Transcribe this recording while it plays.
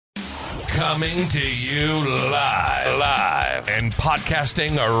Coming to you live and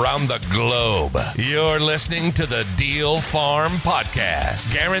podcasting around the globe. You're listening to the Deal Farm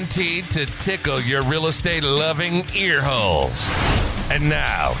Podcast, guaranteed to tickle your real estate loving ear holes. And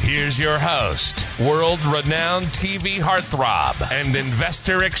now, here's your host, world-renowned TV heartthrob and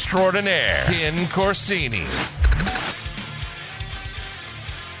investor extraordinaire, Ken Corsini.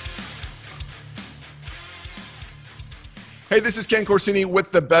 Hey, this is Ken Corsini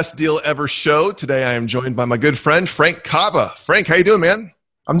with the Best Deal Ever show. Today I am joined by my good friend, Frank Cava. Frank, how you doing, man?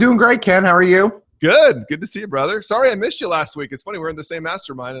 I'm doing great, Ken. How are you? Good. Good to see you, brother. Sorry I missed you last week. It's funny, we're in the same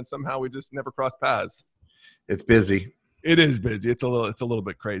mastermind and somehow we just never crossed paths. It's busy. It is busy. It's a little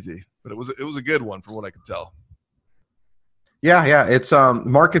bit crazy, but it was a good one from what I could tell. Yeah. It's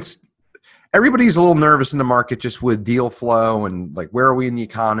markets. Everybody's a little nervous in the market just with deal flow and like where are we in the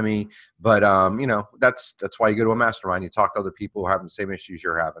economy. But that's why you go to a mastermind. You talk to other people who are having the same issues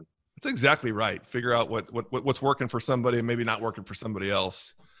you're having. That's exactly right. Figure out what's working for somebody and maybe not working for somebody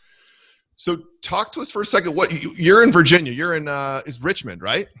else. So talk to us for a second. You're in Virginia. You're in is Richmond,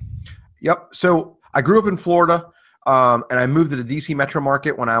 right? Yep. So I grew up in Florida. And I moved to the DC metro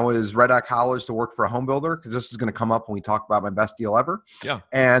market when I was right out of college to work for a home builder, because this is going to come up when we talk about my best deal ever. Yeah.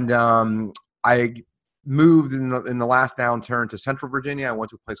 And I moved in the last downturn to Central Virginia. I went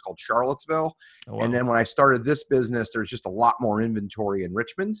to a place called Charlottesville. Oh, wow. And then when I started this business, there's just a lot more inventory in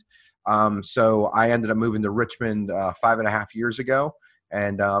Richmond. So I ended up moving to Richmond 5.5 years ago,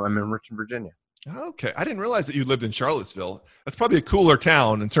 and I'm in Richmond, Virginia. Okay. I didn't realize that you lived in Charlottesville. That's probably a cooler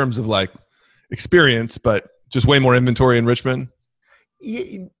town in terms of like experience, but just way more inventory in Richmond?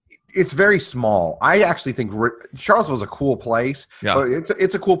 It's very small. I actually think Charlottesville is a cool place. Yeah. But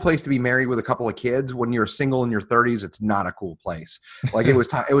it's a cool place to be married with a couple of kids. When you're single in your 30s, it's not a cool place. Like it was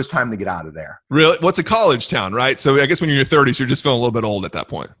time to get out of there. Really? Well, it's a college town, right? So I guess when you're in your 30s, you're just feeling a little bit old at that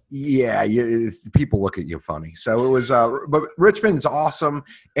point. Yeah, people look at you funny. So it was, but Richmond is awesome.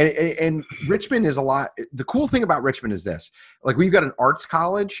 And Richmond is a lot. The cool thing about Richmond is this. Like we've got an arts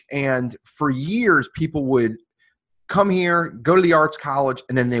college, and for years people would come here, go to the arts college,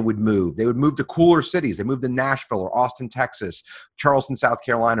 and then they would move. They would move to cooler cities. They moved to Nashville or Austin, Texas, Charleston, South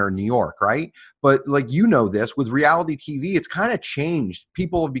Carolina, or New York, right? But like this, with reality TV, it's kind of changed.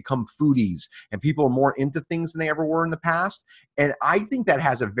 People have become foodies, and people are more into things than they ever were in the past. And I think that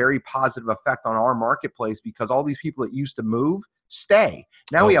has a very positive effect on our marketplace, because all these people that used to move stay.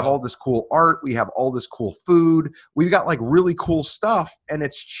 Now we have all this cool art. We have all this cool food. We've got like really cool stuff, and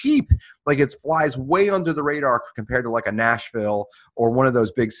it's cheap. Like it flies way under the radar compared to like a Nashville or one of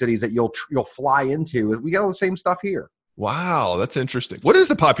those big cities that you'll fly into. We got all the same stuff here. Wow, that's interesting. What is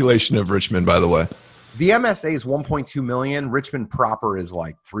the population of Richmond, by the way? The MSA is 1.2 million. Richmond proper is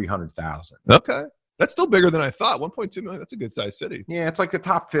like 300,000. Okay. That's still bigger than I thought. 1.2 million. That's a good sized city. Yeah, it's like the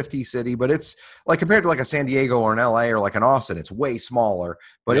top 50 city, but it's like compared to like a San Diego or an LA or like an Austin, it's way smaller,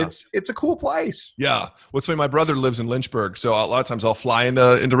 but yeah. it's a cool place. Yeah. What's funny, my brother lives in Lynchburg, so a lot of times I'll fly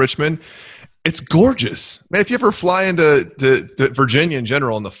into Richmond. It's gorgeous. Man, if you ever fly into Virginia in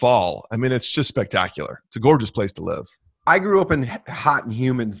general in the fall, I mean, it's just spectacular. It's a gorgeous place to live. I grew up in hot and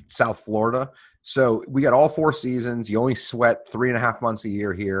humid South Florida, so we got all 4 seasons. You only sweat 3.5 months a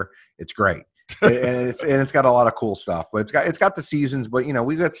year here. It's great. and it's got a lot of cool stuff, but it's got the seasons, but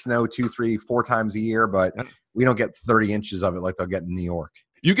we get snow 2, 3, 4 times a year, but we don't get 30 inches of it like they'll get in New York.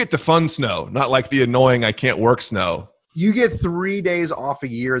 You get the fun snow, not like the annoying I can't work snow. You get 3 days off a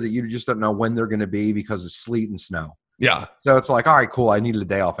year that you just don't know when they're going to be because of sleet and snow. Yeah. So it's like, all right, cool. I needed a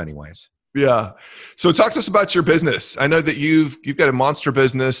day off anyways. Yeah. So talk to us about your business. I know that you've got a monster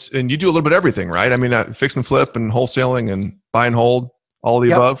business, and you do a little bit of everything, right? I mean, fix and flip and wholesaling and buy and hold, all of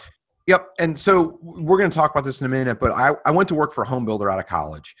the above. Yep. And so we're going to talk about this in a minute, but I went to work for a home builder out of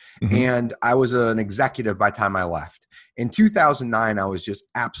college, and I was an executive by the time I left. In 2009, I was just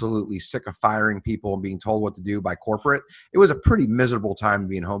absolutely sick of firing people and being told what to do by corporate. It was a pretty miserable time to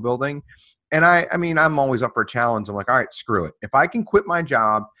be in home building. And I mean, I'm always up for a challenge. I'm like, all right, screw it. If I can quit my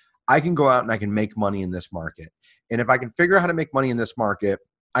job, I can go out and I can make money in this market. And if I can figure out how to make money in this market,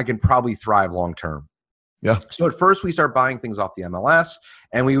 I can probably thrive long-term. Yeah. So at first we started buying things off the MLS,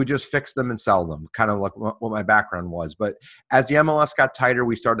 and we would just fix them and sell them, kind of like what my background was. But as the MLS got tighter,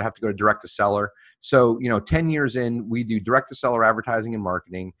 we started to have to go to direct to seller. So, 10 years in, we do direct to seller advertising and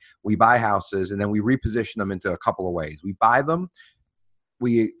marketing. We buy houses, and then we reposition them into a couple of ways. We buy them,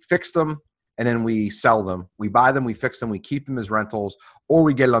 we fix them, and then we sell them. We buy them, we fix them, we keep them as rentals, or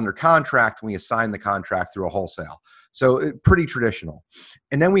we get it under contract and we assign the contract through a wholesale. So pretty traditional.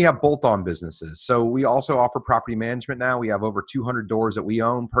 And then we have bolt-on businesses. So we also offer property management now. We have over 200 doors that we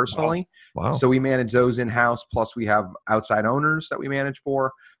own personally. Wow. So we manage those in-house. Plus we have outside owners that we manage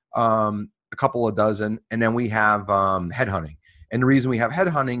for. a couple of dozen, and then we have headhunting. And the reason we have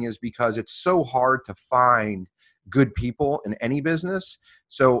headhunting is because it's so hard to find good people in any business.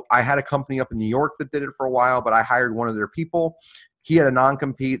 So I had a company up in New York that did it for a while, but I hired one of their people. He had a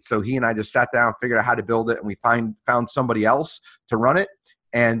non-compete, so he and I just sat down, figured out how to build it, and we found somebody else to run it.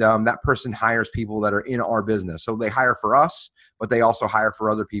 And that person hires people that are in our business. So they hire for us, but they also hire for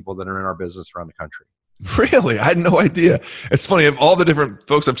other people that are in our business around the country. Really? I had no idea. It's funny, of all the different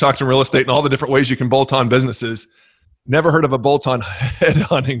folks I've talked to in real estate and all the different ways you can bolt on businesses, never heard of a bolt-on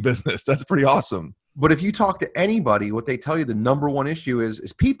headhunting business. That's pretty awesome. But if you talk to anybody, what they tell you the number one issue is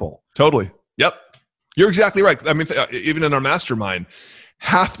people. Totally. Yep. You're exactly right. I mean, even in our mastermind,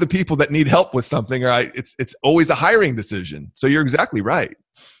 half the people that need help with something, it's always a hiring decision. So you're exactly right.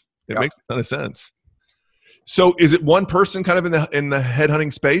 It makes a ton of sense. So is it one person kind of in the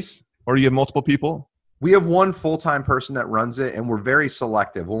headhunting space, or do you have multiple people? We have one full-time person that runs it, and we're very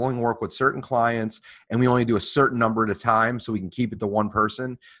selective. We'll only work with certain clients, and we only do a certain number at a time so we can keep it to one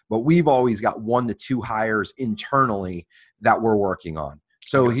person. But we've always got 1 to 2 hires internally that we're working on.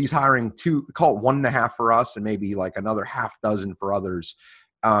 So he's hiring 2, call it 1.5 for us, and maybe like another half dozen for others.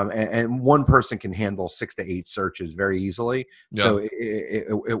 And one person can handle 6 to 8 searches very easily. Yeah. So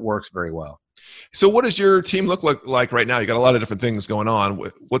it works very well. So what does your team look like right now? You got a lot of different things going on.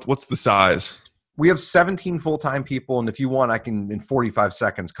 What's the size? We have 17 full-time people, and if you want, I can, in 45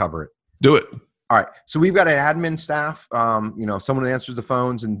 seconds, cover it. Do it. All right. So we've got an admin staff, someone that answers the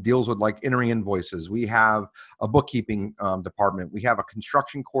phones and deals with like entering invoices. We have a bookkeeping department. We have a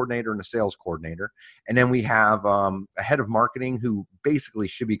construction coordinator and a sales coordinator. And then we have a head of marketing who basically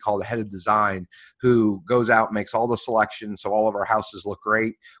should be called the head of design, who goes out and makes all the selections so all of our houses look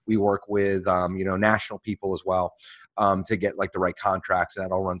great. We work with, national people as well to get like the right contracts, and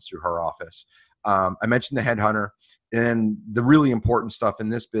that all runs through her office. I mentioned the headhunter, and the really important stuff in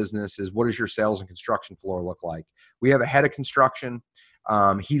this business is, what does your sales and construction floor look like? We have a head of construction.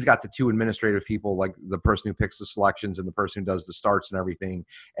 He's got the 2 administrative people, like the person who picks the selections and the person who does the starts and everything.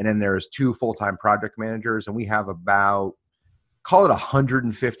 And then there's 2 full-time project managers, and we have about, call it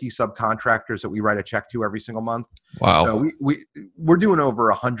 150 subcontractors that we write a check to every single month. Wow. So we're doing over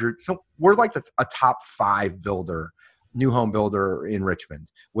 100. So we're like a top 5 builder, new home builder in Richmond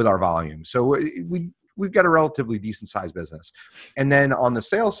with our volume. So we've got a relatively decent sized business. And then on the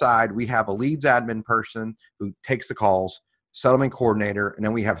sales side, we have a leads admin person who takes the calls, settlement coordinator, and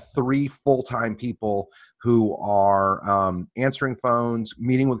then we have 3 full-time people who are answering phones,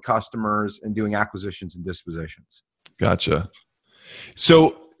 meeting with customers, and doing acquisitions and dispositions. Gotcha.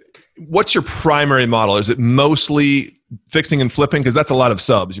 So what's your primary model? Is it mostly fixing and flipping? Because that's a lot of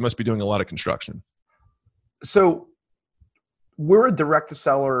subs. You must be doing a lot of construction. So we're a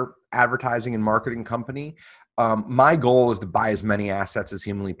direct-to-seller advertising and marketing company. My goal is to buy as many assets as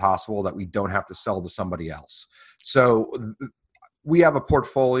humanly possible that we don't have to sell to somebody else. So we have a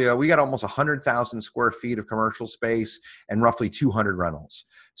portfolio. We got almost 100,000 square feet of commercial space and roughly 200 rentals.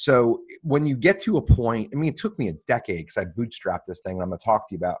 So when you get to a point, I mean, it took me a decade because I bootstrapped this thing, and I'm going to talk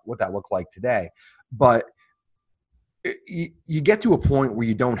to you about what that looked like today. But you get to a point where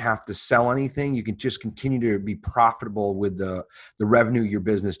you don't have to sell anything. You can just continue to be profitable with the revenue your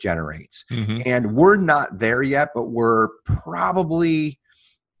business generates. Mm-hmm. And we're not there yet, but we're probably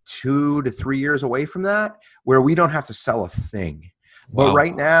 2 to 3 years away from that, where we don't have to sell a thing. Wow. But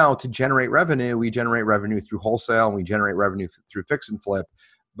right now, to generate revenue, we generate revenue through wholesale, and we generate revenue through fix and flip.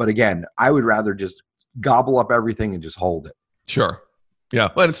 But again, I would rather just gobble up everything and just hold it. Sure. Yeah,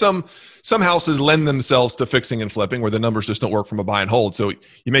 but some houses lend themselves to fixing and flipping, where the numbers just don't work from a buy and hold. So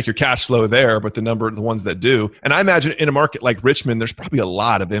you make your cash flow there, but the ones that do. And I imagine in a market like Richmond, there's probably a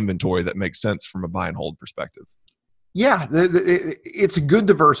lot of inventory that makes sense from a buy and hold perspective. Yeah, it's a good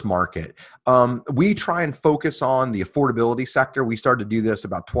diverse market. We try and focus on the affordability sector. We started to do this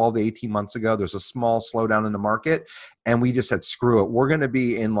about 12 to 18 months ago. There's a small slowdown in the market, and we just said, screw it. We're going to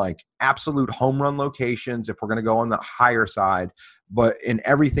be in like absolute home run locations if we're going to go on the higher side. But in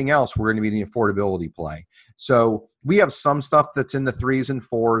everything else, we're going to be in the affordability play. So we have some stuff that's in the 3s and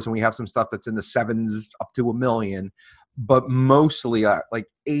 4s, and we have some stuff that's in the 7s up to $1 million. But mostly like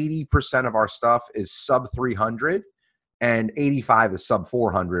 80% of our stuff is sub 300. And 85 is sub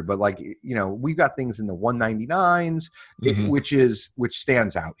 400, but like, we've got things in the 199s, mm-hmm. which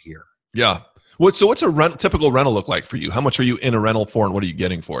stands out here. Yeah. So what's a typical rental look like for you? How much are you in a rental for, and what are you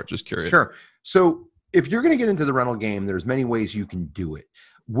getting for it? Just curious. Sure. So if you're going to get into the rental game, there's many ways you can do it.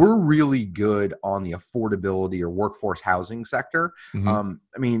 We're really good on the affordability or workforce housing sector. Mm-hmm.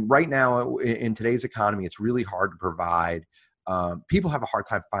 I mean, right now in today's economy, it's really hard to provide. People have a hard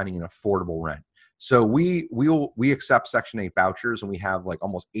time finding an affordable rent. So we accept Section 8 vouchers, and we have like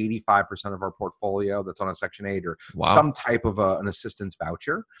almost 85% of our portfolio that's on a Section 8 or some type of an assistance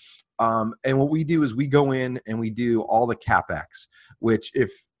voucher. And what we do is we go in and we do all the CapEx, which,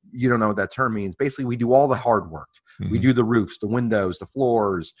 if you don't know what that term means, basically we do all the hard work. We do the roofs, the windows, the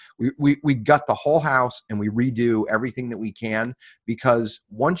floors. We gut the whole house and we redo everything that we can, because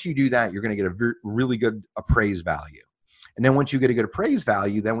once you do that, you're going to get a really good appraised value. And then once you get a good appraised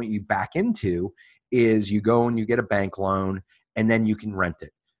value, then what you back into is you go and you get a bank loan, and then you can rent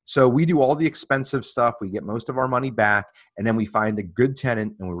it. So we do all the expensive stuff. We get most of our money back, and then we find a good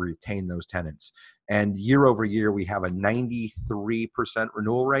tenant and we retain those tenants. And year over year, we have a 93%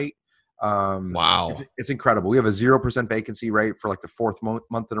 renewal rate. Wow. It's incredible. We have a 0% vacancy rate for like the fourth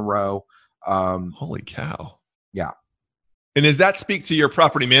month in a row. Holy cow. Yeah. And does that speak to your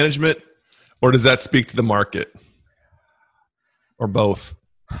property management, or does that speak to the market, or both?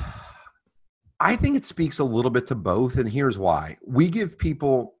 I think it speaks a little bit to both, and here's why. We give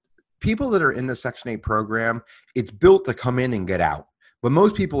people that are in the Section 8 program, it's built to come in and get out. But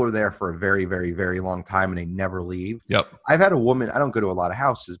most people are there for a very, very, very long time, and they never leave. Yep. I've had a woman, I don't go to a lot of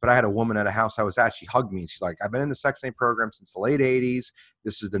houses, but I had a woman at a house I was at, she hugged me, and she's like, I've been in the Section 8 program since the late 80s.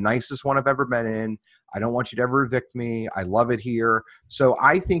 This is the nicest one I've ever been in. I don't want you to ever evict me. I love it here. So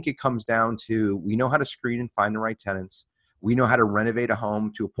I think it comes down to, we know how to screen and find the right tenants. We know how to renovate a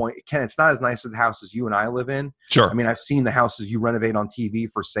home to a point. Ken, it's not as nice as the houses you and I live in. Sure. I mean, I've seen the houses you renovate on TV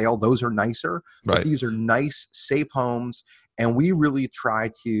for sale. Those are nicer. But Right. these are nice, safe homes. And we really try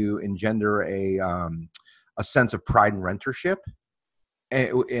to engender a sense of pride and rentership.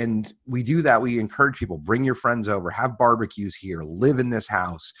 And we do that. We encourage people, bring your friends over, have barbecues here, live in this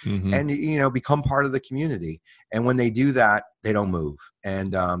house, and, you know, become part of the community. And when they do that, they don't move,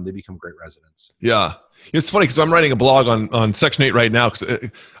 and they become great residents. Yeah. It's funny because I'm writing a blog on Section 8 right now,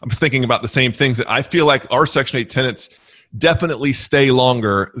 because I'm thinking about the same things. That I feel like our Section 8 tenants definitely stay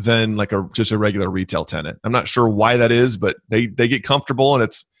longer than like just a regular retail tenant. I'm not sure why that is, but they get comfortable,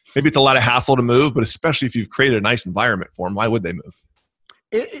 and maybe it's a lot of hassle to move, but especially if you've created a nice environment for them, why would they move?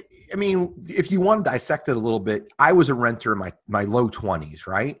 I mean, if you want to dissect it a little bit, I was a renter in my low 20s,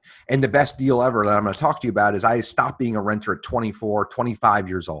 right? And the best deal ever that I'm going to talk to you about is I stopped being a renter at 24, 25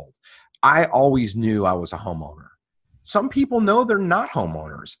 years old. I always knew I was a homeowner. Some people know they're not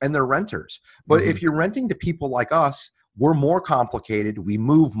homeowners and they're renters. But if you're renting to people like us, we're more complicated. We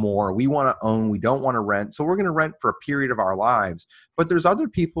move more. We want to own. We don't want to rent. So we're going to rent for a period of our lives. But there's other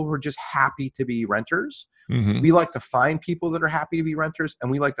people who are just happy to be renters. We like to find people that are happy to be renters, and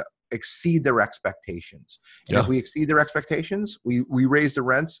we like to exceed their expectations. And if we exceed their expectations, we raise the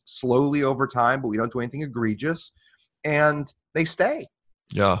rents slowly over time, but we don't do anything egregious, and they stay.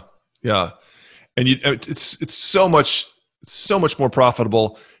 Yeah. Yeah. And it's so much more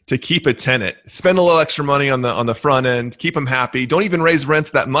profitable to keep a tenant, spend a little extra money on the front end, keep them happy. Don't even raise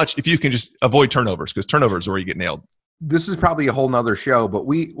rents that much if you can just avoid turnovers, because turnovers are where you get nailed. This is probably a whole nother show, but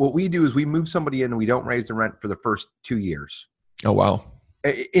what we do is we move somebody in and we don't raise the rent for the first 2 years. Oh, wow.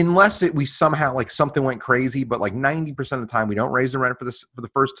 Unless we somehow, like, something went crazy, but like 90% of the time we don't raise the rent for the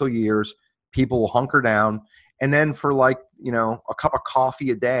first 2 years. People will hunker down. And then for, like, you know, a cup of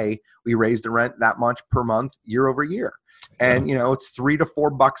coffee a day, we raise the rent that much per month, year over year. And, you know, it's $3 to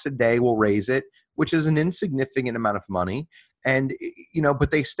 $4 a day we'll raise it, which is an insignificant amount of money. And, you know,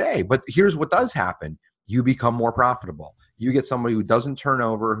 but they stay. But here's what does happen. You become more profitable. You get somebody who doesn't turn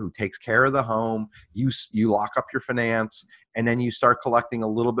over, who takes care of the home. You lock up your finance, and then you start collecting a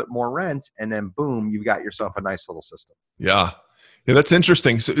little bit more rent, and then boom, you've got yourself a nice little system. Yeah, that's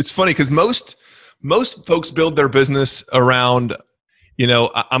interesting. So it's funny because most folks build their business around, you know,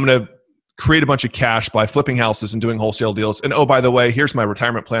 I'm going to create a bunch of cash by flipping houses and doing wholesale deals. And oh, by the way, here's my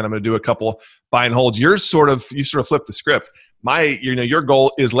retirement plan. I'm going to do a couple buy and holds. You sort of flip the script. Your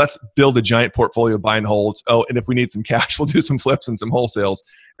goal is, let's build a giant portfolio of buy and holds. Oh, and if we need some cash, we'll do some flips and some wholesales.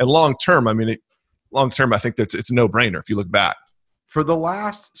 And long term, I think that it's a no brainer if you look back. For the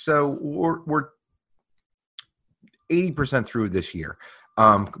last, so we're 80% through this year,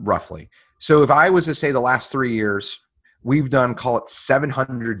 roughly. So if I was to say the last 3 years, we've done, call it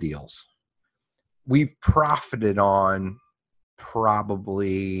 700 deals. We've profited on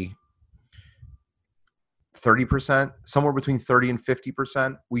probably 30%, somewhere between 30 and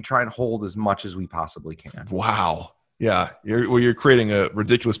 50%. We try and hold as much as we possibly can. Wow. Yeah. You're creating a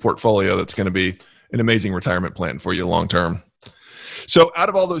ridiculous portfolio that's going to be an amazing retirement plan for you long term. So out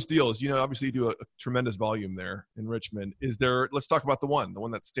of all those deals, you know, obviously you do a tremendous volume there in Richmond. Let's talk about the one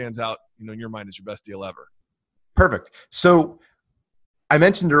that stands out, you know, in your mind as your best deal ever. Perfect. So I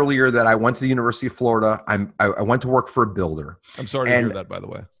mentioned earlier that I went to the University of Florida. I went to work for a builder. I'm sorry to hear that, by the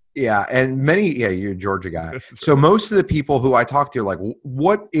way. Yeah, and you're a Georgia guy. So most of the people who I talk to are like,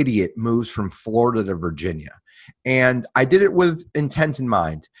 what idiot moves from Florida to Virginia? And I did it with intent in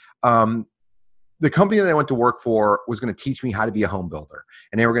mind. The company that I went to work for was going to teach me how to be a home builder.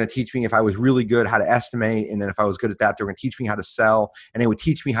 And they were going to teach me, if I was really good, how to estimate. And then if I was good at that, they were going to teach me how to sell, and they would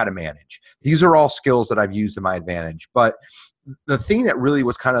teach me how to manage. These are all skills that I've used to my advantage. But the thing that really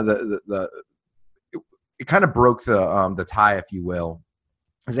was kind of it kind of broke the tie, if you will,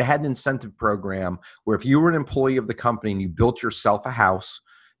 is they had an incentive program where if you were an employee of the company and you built yourself a house,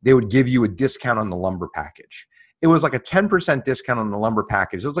 they would give you a discount on the lumber package. It was like a 10% discount on the lumber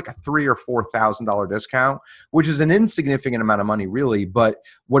package. It was like a $3,000 or $4,000 discount, which is an insignificant amount of money, really. But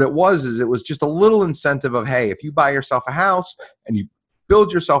what it was is it was just a little incentive of, hey, if you buy yourself a house and you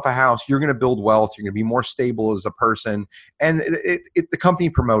build yourself a house, you're going to build wealth. You're going to be more stable as a person. And the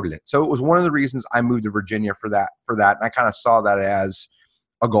company promoted it. So it was one of the reasons I moved to Virginia for that. And I kind of saw that as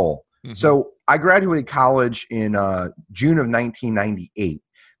a goal. Mm-hmm. So I graduated college in June of 1998.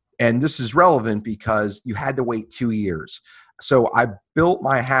 And this is relevant because you had to wait 2 years. So I built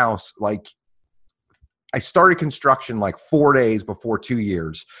my house, I started construction like 4 days before 2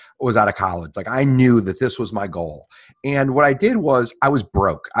 years was out of college. Like I knew that this was my goal. And what I did was I was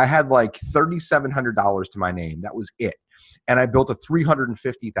broke. I had like $3,700 to my name. That was it. And I built a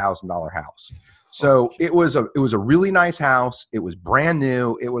 $350,000 house. So it was a really nice house. It was brand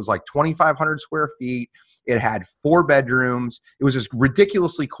new. It was like 2,500 square feet. It had 4 bedrooms. It was this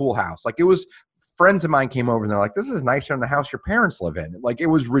ridiculously cool house. Like it was, friends of mine came over and they're like, this is nicer than the house your parents live in. Like it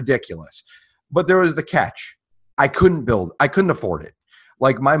was ridiculous. But there was the catch. I couldn't afford it.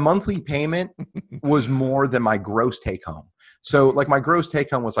 Like my monthly payment was more than my gross take home. So like my gross take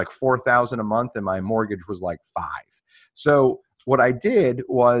home was like $4,000 a month and my mortgage was like $5,000. So what I did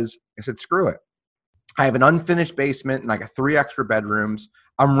was I said, screw it. I have an unfinished basement and I got 3 extra bedrooms.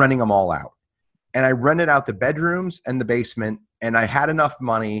 I'm renting them all out. And I rented out the bedrooms and the basement, and I had enough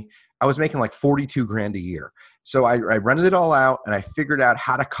money. I was making like $42,000 a year. So I rented it all out and I figured out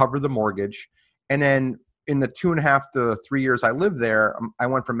how to cover the mortgage. And then in the 2.5 to 3 years I lived there, I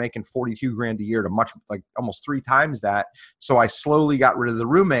went from making $42,000 a year to almost 3 times that. So I slowly got rid of the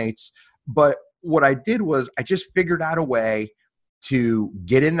roommates. But what I did was I just figured out a way to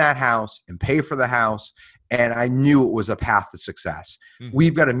get in that house and pay for the house. And I knew it was a path to success. Mm-hmm.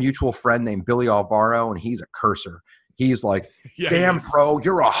 We've got a mutual friend named Billy Albaro, and he's a cursor. He's like, damn, bro,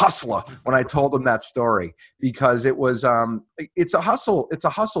 you're a hustler. When I told him that story, because it was, it's a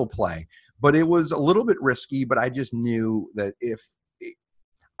hustle play, but it was a little bit risky, but I just knew that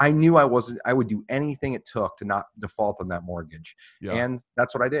I would do anything it took to not default on that mortgage. Yeah. And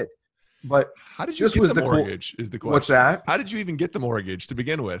that's what I did. But how did you get the mortgage is the question. What's that? How did you even get the mortgage to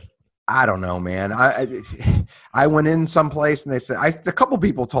begin with? I don't know, man. I went in someplace and they said, a couple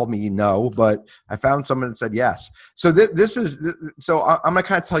people told me no, but I found someone that said yes. So I'm going to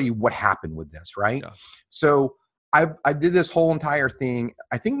kind of tell you what happened with this, right? Yeah. So I did this whole entire thing.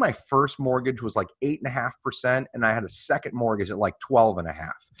 I think my first mortgage was like 8.5%, and I had a second mortgage at like 12.5%. Yeah.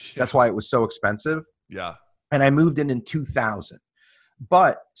 That's why it was so expensive. Yeah. And I moved in 2000.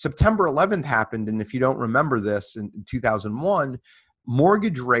 But September 11th happened, and if you don't remember this, in 2001,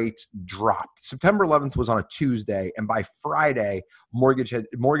 mortgage rates dropped. September 11th was on a Tuesday, and by Friday,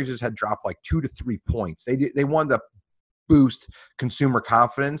 mortgages had dropped like 2 to 3 points. They wanted to boost consumer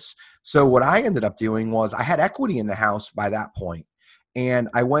confidence. So what I ended up doing was I had equity in the house by that point, and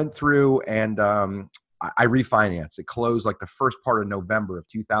I went through and I refinanced. It closed like the first part of November of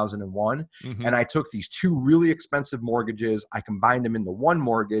 2001. Mm-hmm. And I took these 2 really expensive mortgages. I combined them into one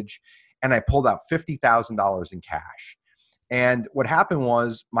mortgage, and I pulled out $50,000 in cash. And what happened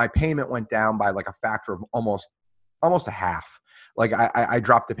was my payment went down by like a factor of almost a half. Like I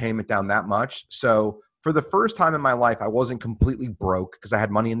dropped the payment down that much. So for the first time in my life, I wasn't completely broke because I had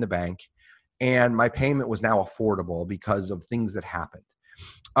money in the bank, and my payment was now affordable because of things that happened.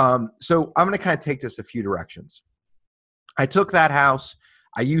 So I'm going to kind of take this a few directions. I took that house.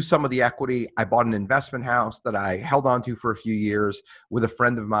 I used some of the equity. I bought an investment house that I held on to for a few years with a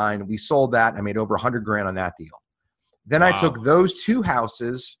friend of mine. We sold that. And I made over $100,000 on that deal. Then wow. I took those 2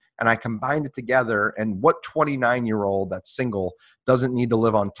 houses and I combined it together. And what 29-year-old that's single doesn't need to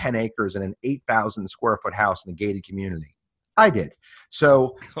live on 10 acres in an 8,000 square foot house in a gated community? I did.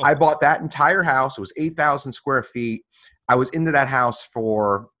 So I bought that entire house. It was 8,000 square feet. I was into that house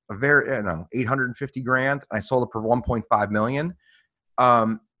for $850,000. I sold it for $1.5 million.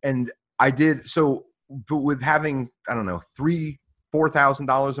 And I did so with having,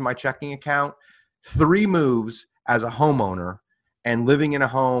 $4,000 in my checking account, 3 moves as a homeowner, and living in a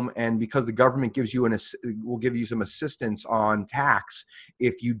home, and because the government will give you some assistance on tax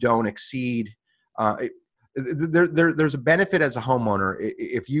if you don't exceed. There's a benefit as a homeowner.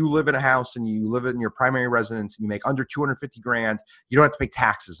 If you live in a house and you live in your primary residence and you make under 250 grand, you don't have to pay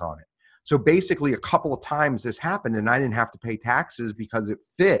taxes on it. So basically, a couple of times this happened, and I didn't have to pay taxes because it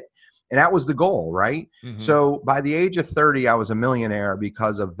fit. And that was the goal, right? Mm-hmm. So by the age of 30, I was a millionaire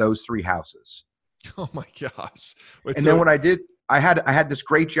because of those 3 houses. Oh my gosh. Then what I did, I had this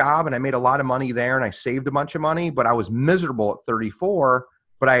great job and I made a lot of money there and I saved a bunch of money, but I was miserable at 34,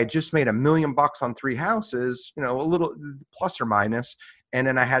 but I had just made $1 million on 3 houses, a little plus or minus. And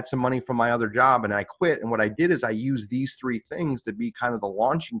then I had some money from my other job and I quit. And what I did is I used these 3 things to be kind of the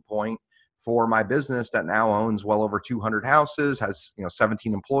launching point for my business that now owns well over 200 houses, has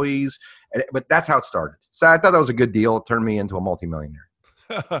 17 employees, but that's how it started. So I thought that was a good deal. It turned me into a multimillionaire.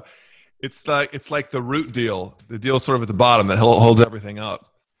 It's like the root deal, the deal sort of at the bottom that holds everything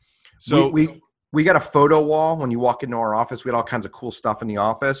up. So we got a photo wall when you walk into our office. We had all kinds of cool stuff in the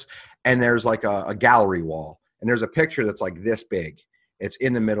office, and there's like a gallery wall, and there's a picture that's like this big. It's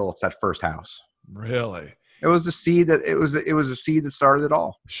in the middle. It's that first house. Really? It was the seed that it was a seed that started it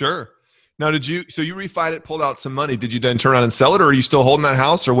all. Sure. Now, so you refied it, pulled out some money. Did you then turn around and sell it, or are you still holding that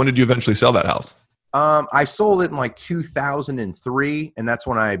house, or when did you eventually sell that house? I sold it in like 2003, and that's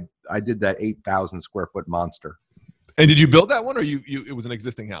when I did that 8,000 square foot monster. And did you build that one, or it was an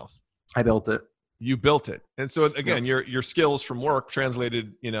existing house? I built it. You built it. And so again, your skills from work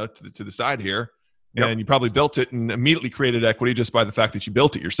translated, to the side here, and you probably built it and immediately created equity just by the fact that you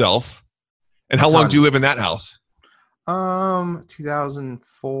built it yourself. And how long do you live in that house?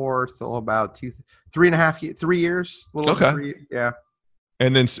 2004 till about 3.5 years, 3 years. A little over 3, yeah.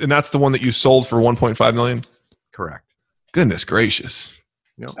 And that's the one that you sold for 1.5 million? Correct. Goodness gracious.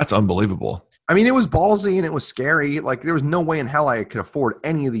 That's unbelievable. I mean, it was ballsy and it was scary. Like there was no way in hell I could afford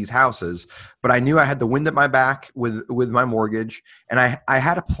any of these houses, but I knew I had the wind at my back with my mortgage, and I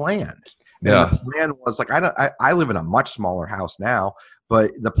had a plan. Yeah. And the plan was like, I live in a much smaller house now,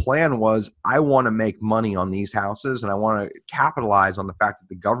 but the plan was I want to make money on these houses, and I want to capitalize on the fact that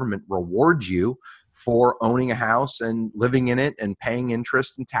the government rewards you for owning a house and living in it and paying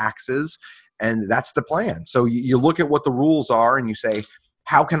interest and taxes. And that's the plan. So you look at what the rules are and you say,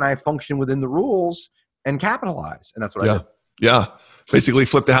 how can I function within the rules and capitalize? And that's what I did. Yeah. Basically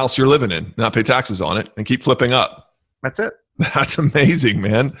flip the house you're living in, not pay taxes on it, and keep flipping up. That's it. That's amazing,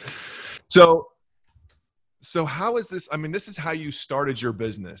 man. So how is this? I mean, this is how you started your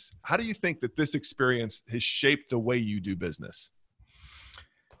business. How do you think that this experience has shaped the way you do business?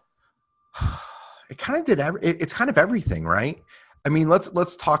 It kind of did. It's kind of everything, right? I mean,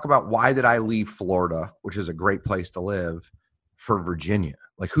 let's talk about why did I leave Florida, which is a great place to live, for Virginia?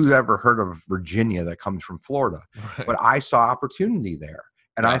 Like, who's ever heard of Virginia that comes from Florida? Right. But I saw opportunity there,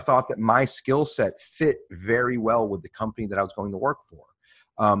 and I thought that my skill set fit very well with the company that I was going to work for.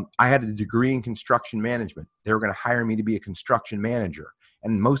 I had a degree in construction management. They were going to hire me to be a construction manager,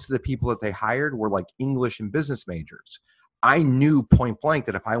 and most of the people that they hired were like English and business majors. I knew point blank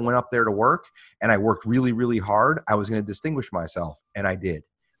that if I went up there to work and I worked really, really hard, I was going to distinguish myself. And I did.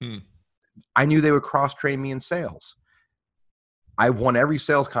 I knew they would cross-train me in sales. I've won every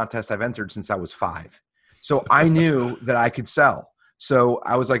sales contest I've entered since I was 5. So I knew that I could sell. So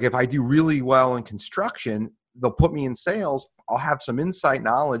I was like, if I do really well in construction, they'll put me in sales. I'll have some insight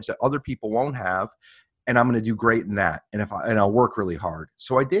knowledge that other people won't have. And I'm going to do great in that. And I'll work really hard.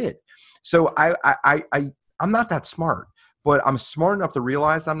 So I did. So I'm not that smart. But I'm smart enough to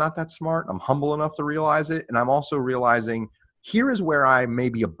realize I'm not that smart. I'm humble enough to realize it. And I'm also realizing here is where I may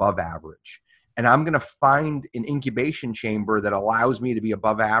be above average. And I'm going to find an incubation chamber that allows me to be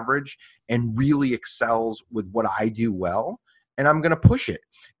above average and really excels with what I do well. And I'm going to push it.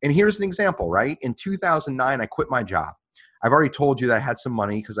 And here's an example, right? In 2009, I quit my job. I've already told you that I had some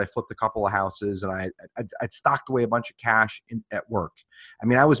money because I flipped a couple of houses and I'd stocked away a bunch of cash at work. I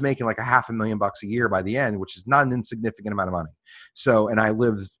mean, I was making like $500,000 a year by the end, which is not an insignificant amount of money. So, and I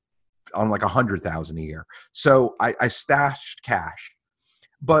lived on like $100,000 a year. So I stashed cash.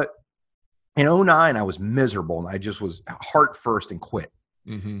 But in 2009, I was miserable and I just was heart first and quit.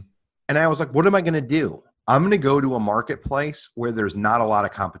 Mm-hmm. And I was like, what am I going to do? I'm going to go to a marketplace where there's not a lot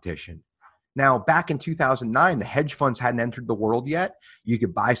of competition. Now, back in 2009, the hedge funds hadn't entered the world yet. You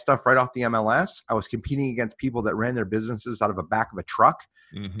could buy stuff right off the MLS. I was competing against people that ran their businesses out of the back of a truck.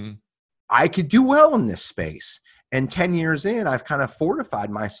 Mm-hmm. I could do well in this space. And 10 years in, I've kind of fortified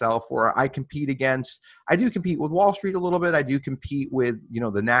myself where I do compete with Wall Street a little bit. I do compete with,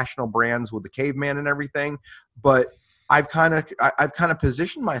 the national brands with the caveman and everything. But I've kind of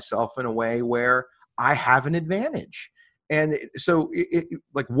positioned myself in a way where I have an advantage. And so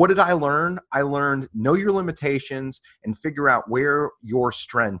like, what did I learn? I learned know your limitations and figure out where your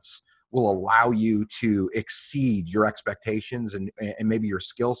strengths will allow you to exceed your expectations and maybe your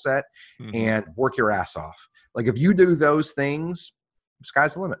skill set, and work your ass off. Like, if you do those things,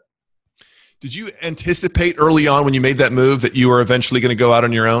 sky's the limit. Did you anticipate early on when you made that move that you were eventually going to go out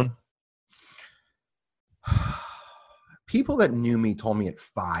on your own? People that knew me told me at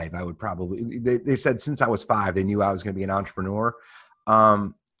 5, I would probably, they said since I was 5, they knew I was going to be an entrepreneur.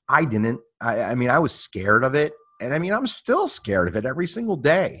 I didn't. I mean, I was scared of it. And I mean, I'm still scared of it every single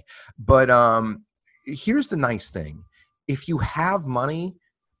day. But here's the nice thing. If you have money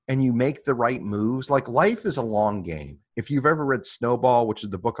and you make the right moves, like, life is a long game. If you've ever read Snowball, which is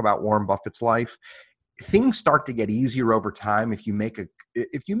the book about Warren Buffett's life, things start to get easier over time if you make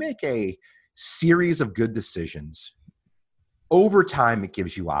a series of good decisions. Over time, it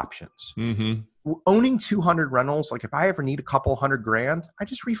gives you options. Owning 200 rentals, like, if I ever need a couple $100,000, I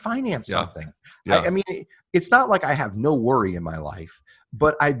just refinance something. I mean, it's not like I have no worry in my life,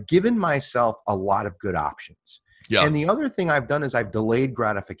 but I've given myself a lot of good options. And the other thing I've done is I've delayed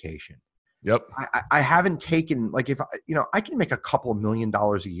gratification. I haven't taken, like, if I can make a couple $1 million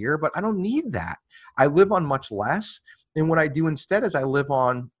a year, but I don't need that. I live on much less. And what I do instead is I live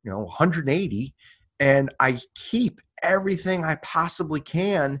on, 180, and I keep everything I possibly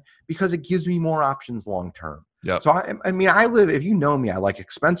can because it gives me more options long term. So I mean, I live, if you know me, I like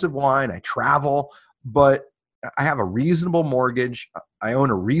expensive wine, I travel, but I have a reasonable mortgage. I own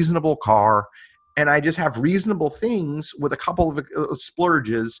a reasonable car, and I just have reasonable things with a couple of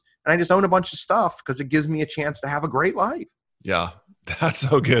splurges. And I just own a bunch of stuff because it gives me a chance to have a great life. Yeah, that's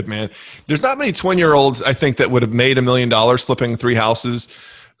so good, man. There's not many 20-year-olds, I think, that would have made $1 million flipping 3 houses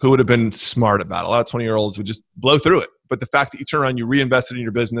who would have been smart about it. A lot of 20-year-olds would just blow through it. But the fact that you turn around, you reinvested in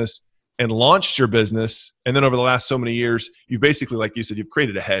your business and launched your business, and then over the last so many years, you've basically, like you said, you've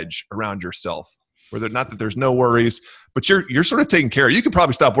created a hedge around yourself. Where not that there's no worries, but you're sort of taking care of. You could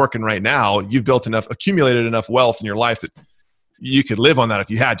probably stop working right now. You've accumulated enough wealth in your life that you could live on that if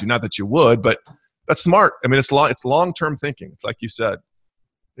you had to. Not that you would, but that's smart. I mean, it's long-term thinking. It's like you said,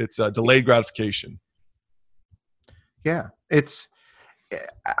 it's delayed gratification. Yeah,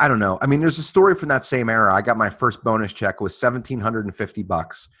 I don't know. I mean, there's a story from that same era. I got my first bonus check. It was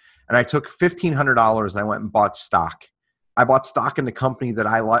 $1,750, and I took $1,500 and I went and bought stock. I bought stock in the company that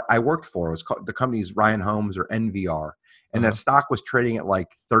I worked for. It was called, the company's Ryan Homes, or NVR. And that stock was trading at like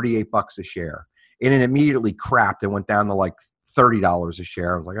 $38 a share. And it immediately crapped and went down to like $30 a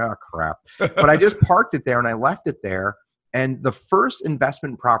share. I was like, oh, crap. But I just parked it there and I left it there. And the first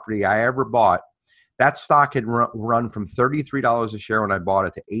investment property I ever bought, that stock had run from $33 a share when I bought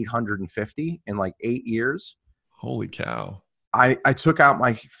it to $850 in like 8 years. Holy cow. I took out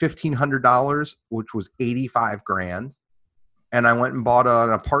my $1,500, which was $85,000. And I went and bought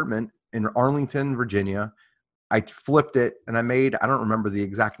an apartment in Arlington, Virginia. I flipped it and I don't remember the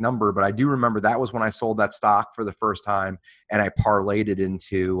exact number, but I do remember that was when I sold that stock for the first time, and I parlayed it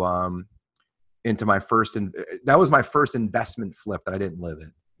into my first, that was my first investment flip that I didn't live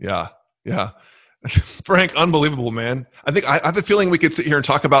in. Yeah. Frank, unbelievable, man. I have a feeling we could sit here and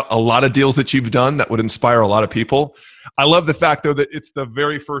talk about a lot of deals that you've done that would inspire a lot of people. I love the fact, though, that it's the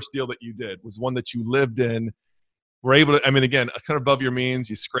very first deal that you did was one that you lived in. We're able to, I mean, again, kind of above your means,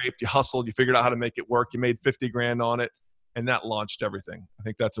 you scraped, you hustled, you figured out how to make it work. You made $50,000 on it, and that launched everything. I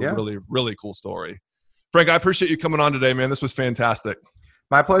think that's a really, really cool story. Frank, I appreciate you coming on today, man. This was fantastic.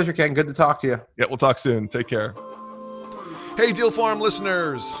 My pleasure, Ken. Good to talk to you. Yeah, we'll talk soon. Take care. Hey, Deal Farm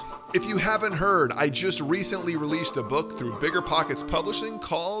listeners. If you haven't heard, I just recently released a book through Bigger Pockets Publishing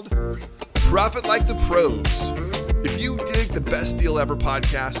called Profit Like the Pros. If you dig the Best Deal Ever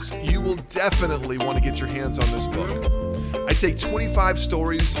podcasts, you will definitely want to get your hands on this book. I take 25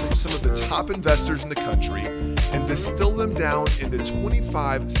 stories from some of the top investors in the country and distill them down into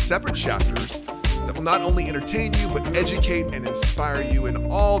 25 separate chapters that will not only entertain you, but educate and inspire you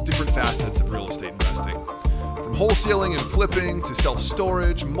in all different facets of real estate investing. From wholesaling and flipping to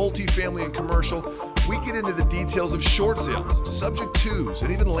self-storage, multifamily and commercial, we get into the details of short sales, subject twos,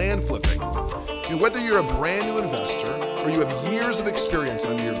 and even land flipping. And whether you're a brand new investor or you have years of experience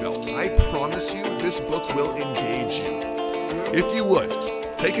under your belt, I promise you this book will engage you. If you would,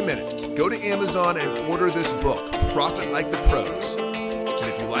 take a minute, go to Amazon and order this book, Profit Like the Pros. And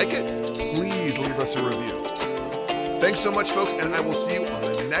if you like it, please leave us a review. Thanks so much, folks, and I will see you on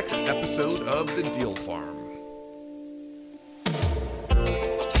the next episode of The Deal Farm.